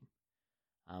this game,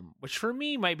 which for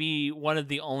me might be one of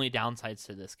the only downsides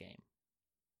to this game.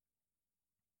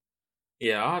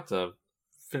 Yeah, I'll have to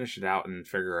finish it out and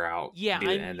figure out the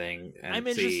ending. And I'm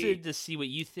interested to see what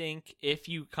you think if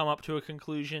you come up to a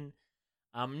conclusion.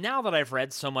 Now that I've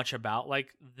read so much about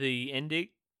like the ending,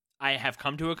 I have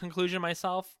come to a conclusion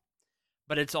myself.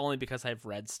 But it's only because I've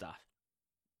read stuff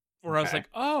where I was like,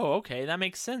 oh, okay, that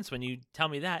makes sense when you tell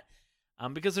me that.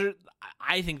 Because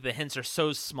I think the hints are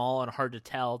so small and hard to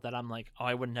tell that I'm like, oh,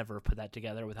 I would never put that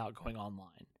together without going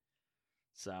online.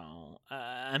 So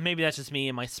maybe that's just me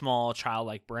and my small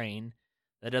childlike brain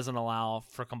that doesn't allow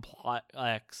for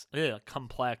complex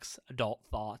adult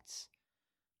thoughts,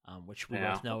 which we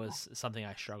both know is something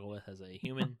I struggle with as a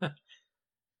human.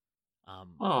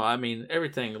 I mean,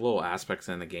 everything, little aspects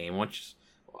in the game. Once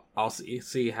I'll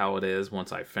see how it is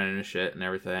once I finish it and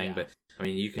everything. Yeah. But I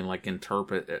mean, you can like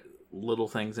interpret little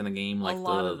things in a game, like a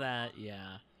lot of that.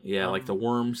 Yeah. Yeah, like the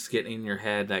worms getting in your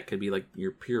head. That could be like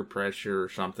your peer pressure or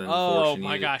something. Oh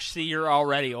my gosh! See, you're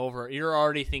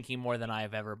already thinking more than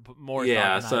I've ever.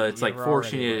 So it's like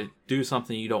forcing you to do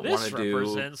something you don't want to do. This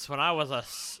represents when I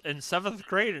was in 7th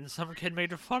grade and some kid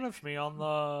made fun of me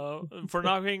for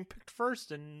not being picked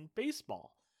first in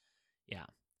baseball. Yeah.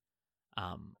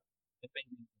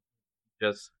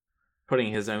 Just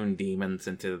putting his own demons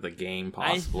into the game,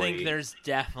 possibly. I think there's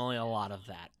definitely a lot of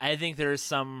that. I think there's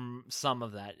some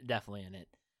of that definitely in it.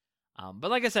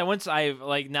 But like I said,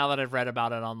 now that I've read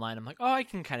about it online, I'm like, oh, I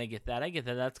can kind of get that. I get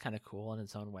that. That's kind of cool in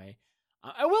its own way.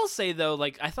 I will say though,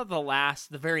 like I thought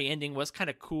the very ending was kind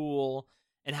of cool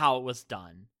and how it was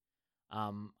done.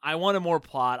 I wanted more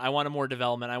plot. I wanted more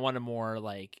development. I wanted more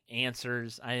like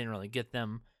answers. I didn't really get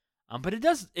them. But it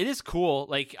is cool.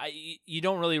 Like you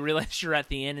don't really realize you're at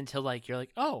the end until like you're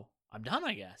like, oh, I'm done.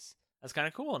 I guess that's kind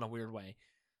of cool in a weird way.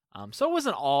 So it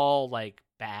wasn't all like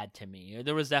bad to me.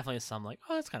 There was definitely some like,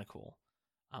 oh, that's kind of cool,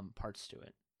 parts to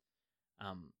it.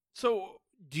 So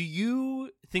do you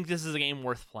think this is a game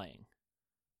worth playing?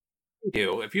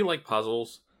 If you like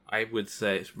puzzles, I would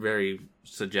say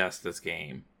suggest this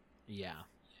game. Yeah,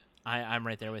 I'm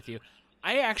right there with you.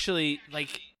 I actually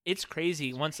like. It's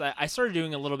crazy. Once I started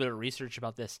doing a little bit of research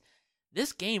about this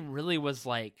game really was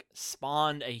like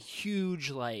spawned a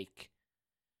huge like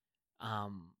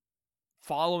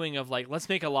following of like, let's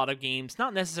make a lot of games,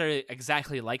 not necessarily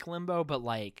exactly like Limbo, but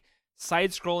like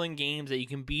side-scrolling games that you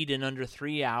can beat in under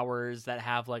 3 hours that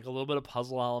have like a little bit of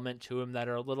puzzle element to them, that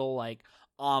are a little like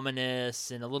ominous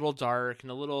and a little dark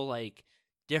and a little like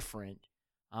different,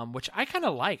 which I kind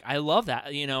of like. I love that.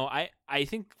 I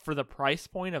think for the price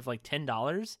point of like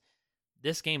 $10,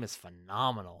 this game is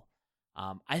phenomenal.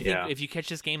 I think if you catch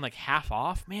this game like half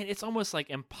off, man, it's almost like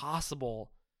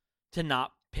impossible to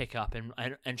not pick up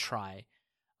and try.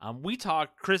 We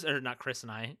talked, Chris, or not Chris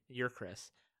and I, you're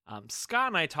Chris. Scott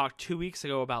and I talked 2 weeks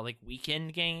ago about like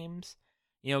weekend games,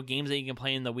 games that you can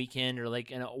play in the weekend or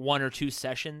like in 1 or 2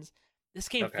 sessions. This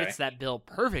game fits that bill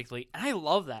perfectly, and I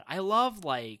love that. I love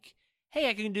like, hey,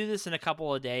 I can do this in a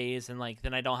couple of days, and like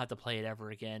then I don't have to play it ever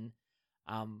again.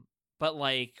 But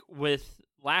like with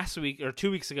last week or 2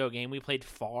 weeks ago game, we played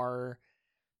Far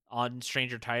on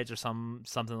Stranger Tides or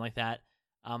something like that.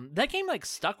 That game like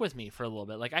stuck with me for a little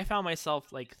bit. Like I found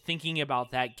myself like thinking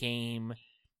about that game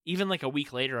even like a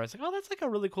week later. I was like, oh, that's like a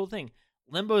really cool thing.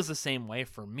 Limbo is the same way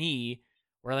for me,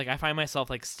 where like I find myself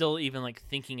like still even like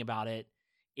thinking about it,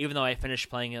 even though I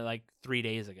finished playing it like 3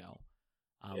 days ago.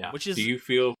 Which is, do you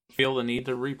feel the need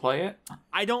to replay it?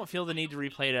 I don't feel the need to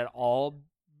replay it at all,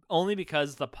 only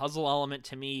because the puzzle element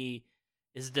to me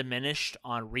is diminished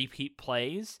on repeat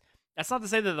plays. That's not to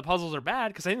say that the puzzles are bad,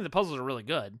 because I think the puzzles are really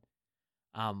good.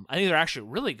 I think they're actually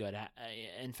really good,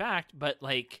 in fact, but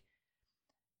like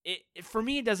for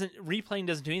me, replaying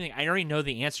doesn't do anything. I already know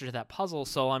the answer to that puzzle,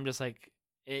 so I'm just like,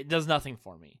 it does nothing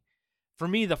for me. For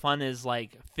me, the fun is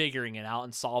like figuring it out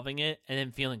and solving it, and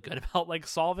then feeling good about like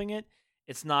solving it.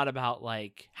 It's not about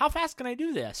like, how fast can I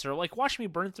do this, or like watch me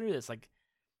burn through this. Like,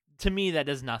 to me, that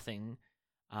does nothing.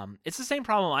 It's the same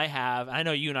problem I have. I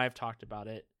know you and I have talked about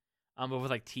it, but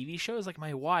with like TV shows, like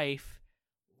my wife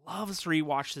loves to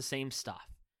rewatch the same stuff.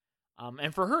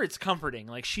 And for her, it's comforting.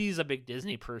 Like, she's a big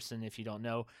Disney person, if you don't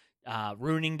know.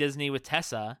 Ruining Disney with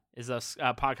Tessa is a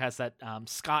podcast that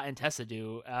Scott and Tessa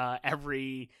do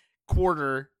every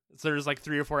quarter. So there's like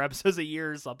 3 or 4 episodes a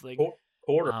year or something.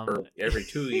 Quarter every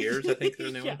 2 years, I think there's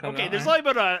a new one coming out. Okay, there's only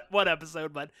about one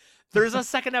episode, but there's a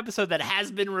second episode that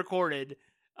has been recorded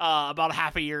about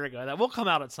half a year ago that will come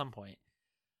out at some point.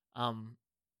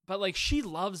 But like, she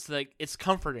loves, like, it's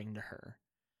comforting to her.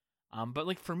 But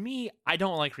like for me, I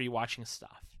don't like rewatching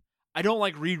stuff. I don't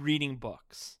like rereading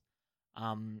books.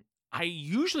 I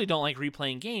usually don't like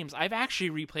replaying games. I've actually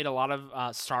replayed a lot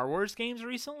of Star Wars games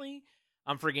recently.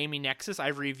 For Gaming Nexus,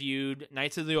 I've reviewed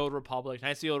Knights of the Old Republic,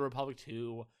 Knights of the Old Republic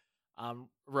 2,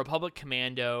 Republic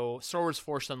Commando, Star Wars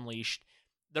Force Unleashed.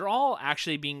 They're all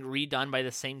actually being redone by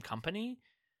the same company.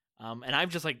 And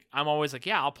I'm always like,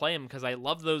 yeah, I'll play them because I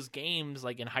love those games.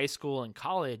 Like in high school and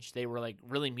college, they were like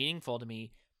really meaningful to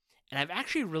me. And I've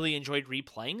actually really enjoyed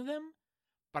replaying them,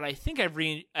 but I think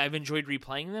I've enjoyed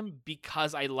replaying them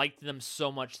because I liked them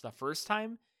so much the first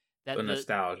time that the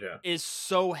nostalgia is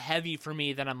so heavy for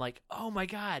me that I'm like, oh my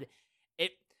god.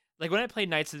 It, like when I played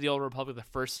Knights of the Old Republic the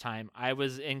first time, I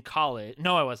was in college.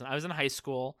 No, I wasn't. I was in high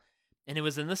school, and it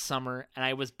was in the summer, and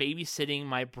I was babysitting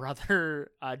my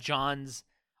brother John's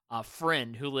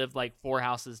friend who lived like 4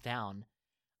 houses down.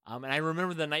 And I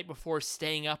remember the night before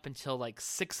staying up until like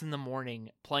 6 a.m.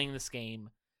 playing this game,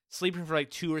 sleeping for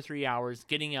like 2 or 3 hours,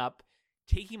 getting up,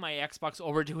 taking my Xbox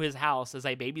over to his house as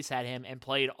I babysat him and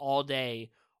played all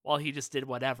day while he just did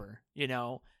whatever,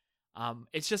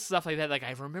 It's just stuff like that. Like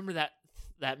I remember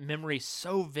that memory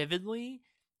so vividly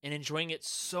and enjoying it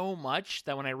so much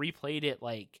that when I replayed it,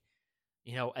 like,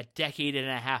 a decade and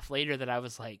a half later, that I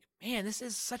was like, man, this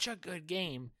is such a good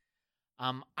game.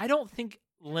 I don't think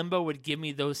Limbo would give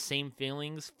me those same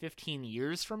feelings 15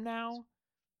 years from now.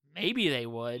 Maybe they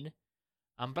would,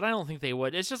 but I don't think they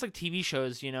would. It's just like TV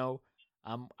shows, I know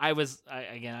I'm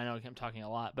talking a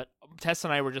lot, but Tess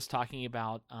and I were just talking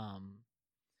about, oh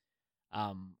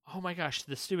my gosh,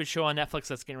 the stupid show on Netflix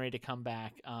that's getting ready to come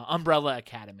back, Umbrella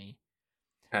Academy.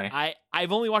 Okay.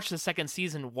 I've only watched the second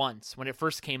season once when it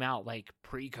first came out, like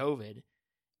pre-COVID,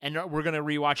 and we're going to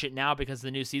rewatch it now because the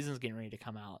new season's getting ready to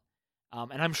come out.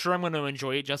 And I'm sure I'm going to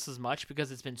enjoy it just as much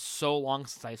because it's been so long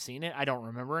since I've seen it. I don't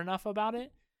remember enough about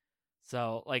it.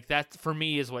 So, like, that for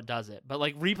me is what does it. But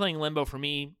like replaying Limbo for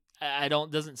me,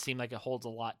 doesn't seem like it holds a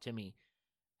lot to me.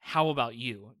 How about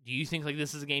you? Do you think like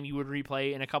this is a game you would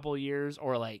replay in a couple of years,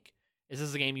 or like Is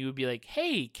this a game you would be like,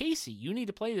 hey, Casey, you need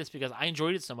to play this because I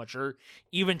enjoyed it so much, or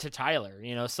even to Tyler,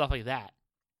 stuff like that?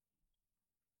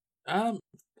 A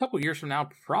couple years from now,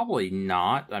 probably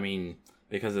not. I mean,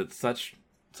 because it's such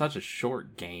a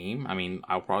short game. I mean,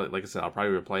 I'll probably, like I said, I'll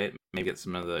probably replay it, maybe get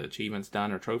some of the achievements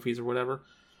done or trophies or whatever,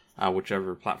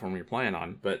 whichever platform you're playing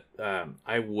on. But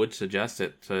I would suggest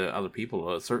it to other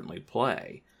people to certainly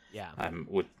play. Yeah.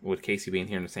 With Casey being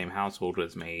here in the same household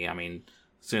as me, I mean,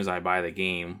 as soon as I buy the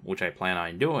game, which I plan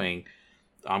on doing,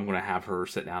 I'm going to have her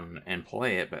sit down and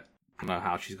play it, but I don't know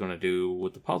how she's going to do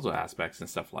with the puzzle aspects and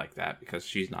stuff like that, because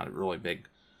she's not a really big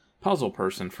puzzle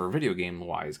person for video game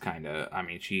wise, kind of. I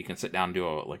mean, she can sit down and do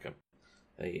a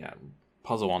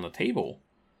puzzle on the table,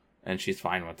 and she's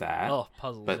fine with that. Oh,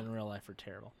 puzzles in real life are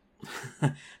terrible.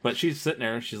 But she's sitting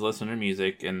there, she's listening to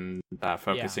music and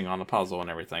focusing on the puzzle and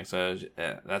everything, so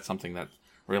that's something that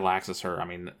relaxes her. I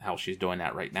mean, hell, she's doing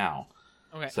that right now.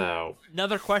 Okay. So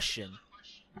another question: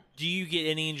 do you get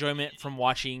any enjoyment from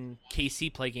watching Casey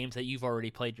play games that you've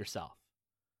already played yourself?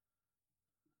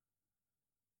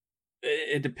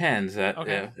 It depends.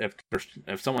 Okay.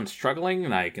 If someone's struggling,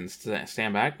 and I can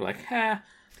stand back, be like,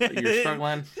 you're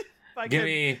struggling.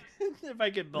 If I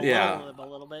could belittle them a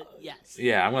little bit, yes.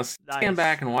 Yeah, I'm gonna stand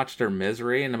back and watch their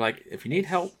misery, and I'm like, if you need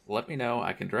help, let me know.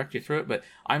 I can direct you through it. But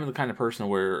I'm the kind of person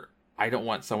where I don't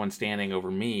want someone standing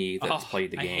over me that's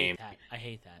played the game. I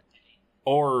hate that.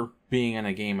 Or being in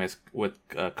a game with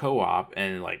co-op,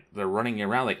 and like they're running you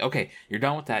around, like, okay, you're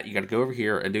done with that, you got to go over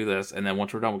here and do this, and then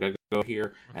once we're done, we got to go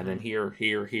here, and then here.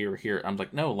 I'm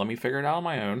like, no, let me figure it out on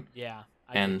my own. Yeah,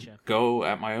 and go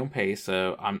at my own pace.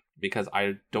 So because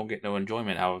I don't get no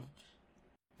enjoyment out of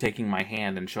taking my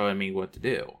hand and showing me what to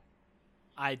do.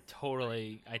 I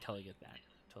totally get that.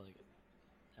 Totally get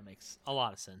that. That makes a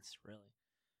lot of sense, really,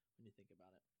 when you think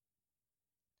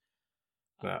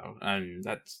about it. So, and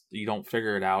that's, you don't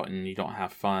figure it out and you don't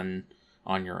have fun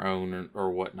on your own or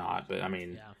whatnot. But I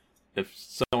mean, if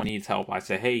someone needs help, I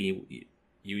say, hey,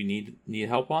 you need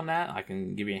help on that? I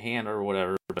can give you a hand or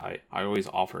whatever. But I always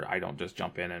offer. I don't just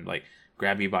jump in and like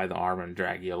grab you by the arm and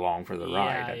drag you along for the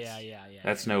ride.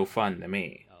 That's no fun to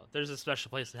me. Oh, there's a special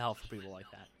place in hell for people like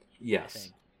that.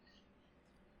 Yes.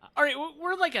 All right,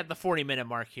 we're like at the 40-minute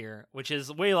mark here, which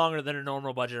is way longer than a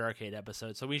normal budget arcade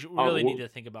episode. So we really need to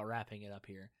think about wrapping it up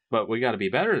here. But we got to be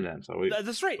better then. So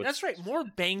that's right. That's right. More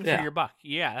bang for your buck.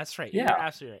 Yeah, that's right. Yeah. You're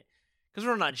absolutely right. Because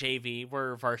we're not JV,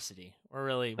 we're varsity.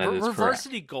 We're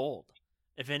varsity gold,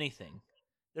 if anything.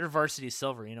 They're varsity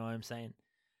silver. You know what I'm saying?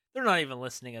 They're not even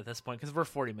listening at this point because we're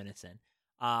 40 minutes in.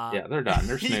 Yeah, they're done.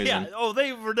 They're snoozing. Yeah. Oh,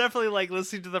 they were definitely like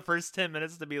listening to the first 10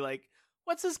 minutes to be like,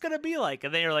 what's this going to be like?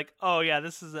 And then you're like, oh, yeah,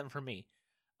 this isn't for me.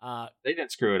 They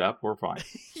didn't screw it up. We're fine.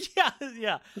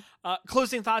 Yeah.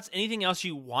 Closing thoughts. Anything else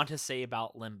you want to say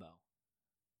about Limbo?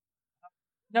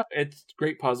 No, it's a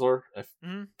great puzzler.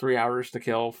 3 hours to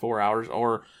kill, 4 hours,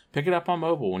 or pick it up on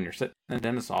mobile when you're sitting in a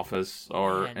dentist's office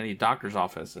or any doctor's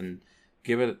office and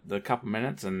give it the couple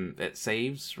minutes and it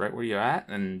saves right where you're at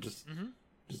and just.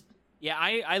 Yeah,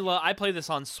 I played this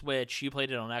on Switch. You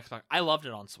played it on Xbox. I loved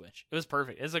it on Switch. It was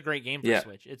perfect. It's a great game for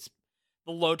Switch.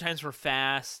 The load times were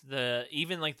fast.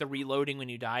 Even like the reloading when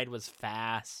you died was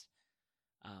fast.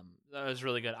 That was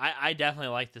really good. I definitely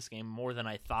liked this game more than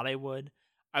I thought I would.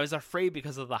 I was afraid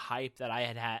because of the hype that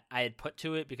I had put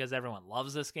to it because everyone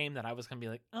loves this game that I was gonna be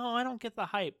like, oh, I don't get the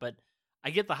hype, but I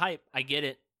get the hype. I get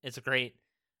it. It's great.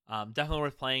 Definitely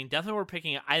worth playing. Definitely worth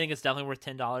picking. I think it's definitely worth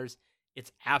 $10.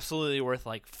 It's absolutely worth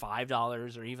like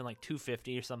 $5 or even like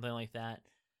 $2.50 or something like that.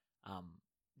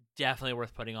 Definitely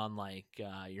worth putting on like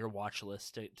your watch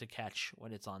list to catch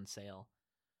when it's on sale.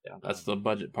 Yeah, that's the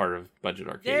budget part of Budget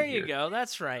Arcade. There you go.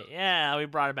 That's right. Yeah, we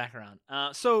brought it back around.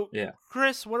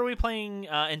 Chris, what are we playing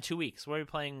in 2 weeks? What are we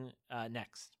playing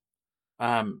next?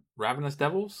 Ravenous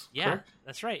Devils. Yeah, correct?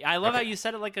 That's right. I love how you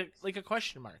said it like a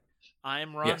question mark.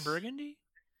 I'm Ron Burgundy.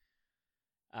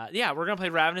 We're gonna play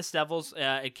Ravenous Devils.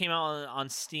 It came out on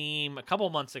Steam a couple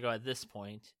months ago. At this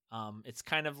point, it's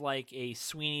kind of like a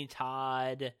Sweeney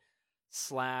Todd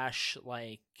 /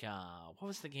 like what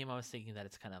was the game I was thinking that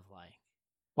it's kind of like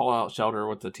Fallout Shelter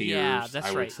with the tears. Yeah, that's I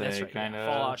right. would say, that's right. kind of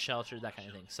Fallout Shelter, that kind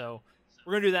of thing. So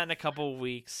we're gonna do that in a couple of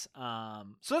weeks.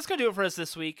 So that's gonna do it for us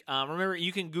this week. Remember,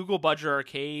 you can Google Budget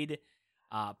Arcade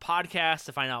podcast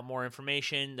to find out more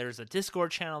information. There's a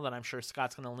Discord channel that I'm sure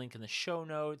Scott's gonna link in the show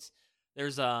notes.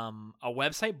 There's a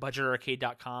website,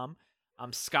 budgetarcade.com.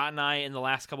 Scott and I, in the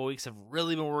last couple of weeks, have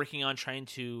really been working on trying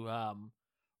to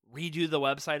redo the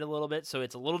website a little bit, so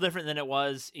it's a little different than it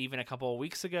was even a couple of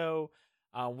weeks ago.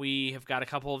 We have got a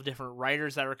couple of different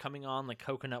writers that are coming on, like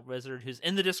Coconut Wizard, who's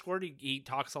in the Discord. He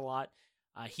talks a lot.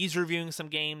 He's reviewing some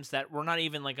games that we're not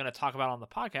even like going to talk about on the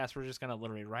podcast. We're just going to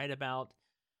literally write about.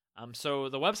 So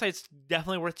the website's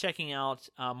definitely worth checking out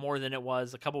more than it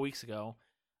was a couple weeks ago.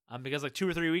 Because like 2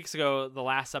 or 3 weeks ago, the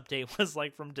last update was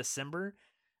like from December.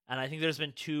 And I think there's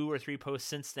been 2 or 3 posts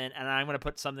since then. And I'm going to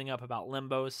put something up about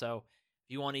Limbo. So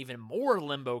if you want even more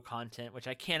Limbo content, which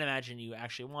I can't imagine you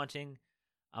actually wanting,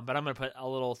 but I'm going to put a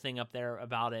little thing up there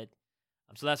about it.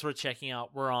 So that's worth checking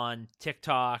out. We're on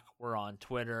TikTok. We're on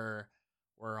Twitter.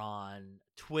 We're on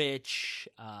Twitch.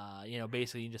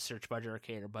 Basically you can just search Budget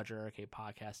Arcade or Budget Arcade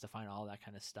Podcast to find all that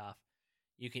kind of stuff.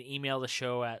 You can email the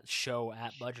show at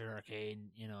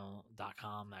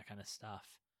budgetarcade.com, that kind of stuff.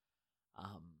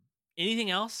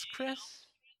 Anything else, Chris?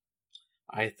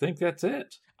 I think that's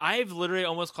it. I've literally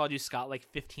almost called you Scott like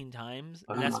 15 times,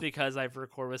 and that's because I've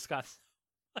recorded with Scott so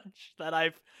much that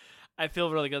I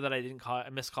feel really good that I didn't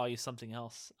miscall you something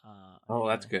else.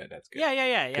 That's good. That's good.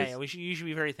 Yeah. You should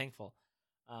be very thankful.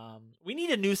 We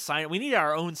need a new sign. We need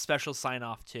our own special sign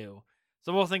off too.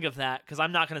 So we'll think of that, because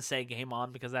I'm not going to say game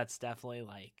on, because that's definitely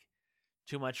like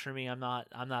too much for me. I'm not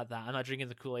drinking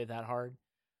the Kool-Aid that hard.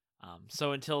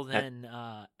 So until then,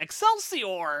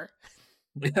 Excelsior.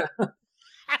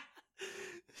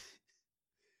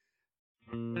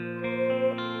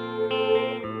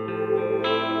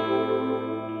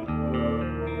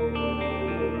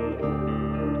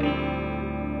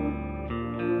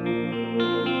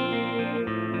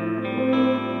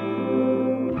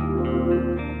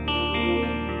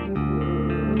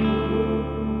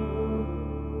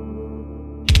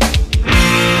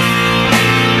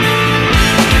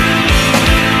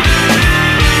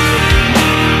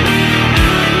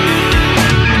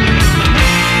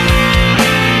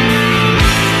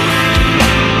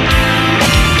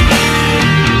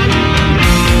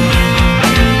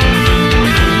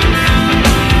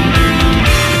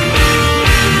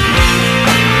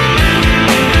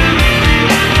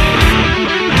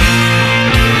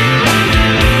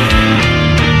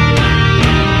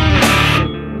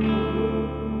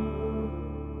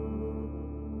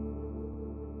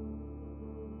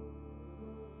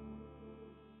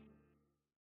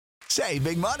 Save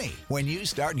big money when you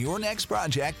start your next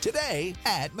project today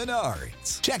at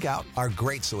Menards. Check out our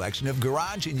great selection of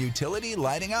garage and utility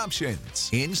lighting options.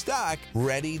 In stock,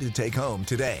 ready to take home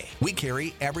today. We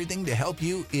carry everything to help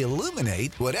you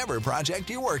illuminate whatever project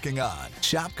you're working on.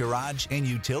 Shop garage and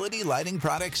utility lighting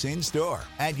products in store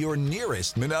at your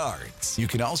nearest Menards. You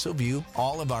can also view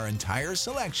all of our entire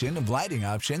selection of lighting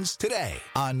options today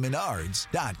on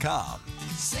Menards.com.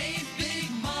 Save big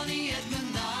money at Menards.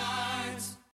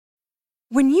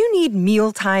 When you need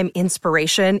mealtime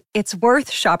inspiration, it's worth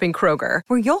shopping Kroger,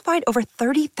 where you'll find over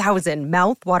 30,000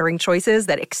 mouth-watering choices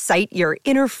that excite your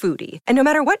inner foodie. And no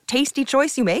matter what tasty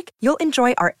choice you make, you'll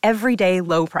enjoy our everyday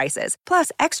low prices,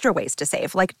 plus extra ways to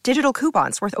save, like digital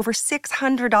coupons worth over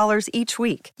 $600 each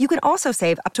week. You can also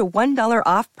save up to $1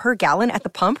 off per gallon at the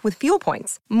pump with fuel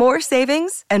points. More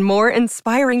savings and more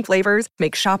inspiring flavors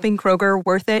make shopping Kroger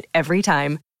worth it every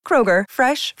time. Kroger,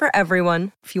 fresh for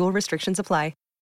everyone. Fuel restrictions apply.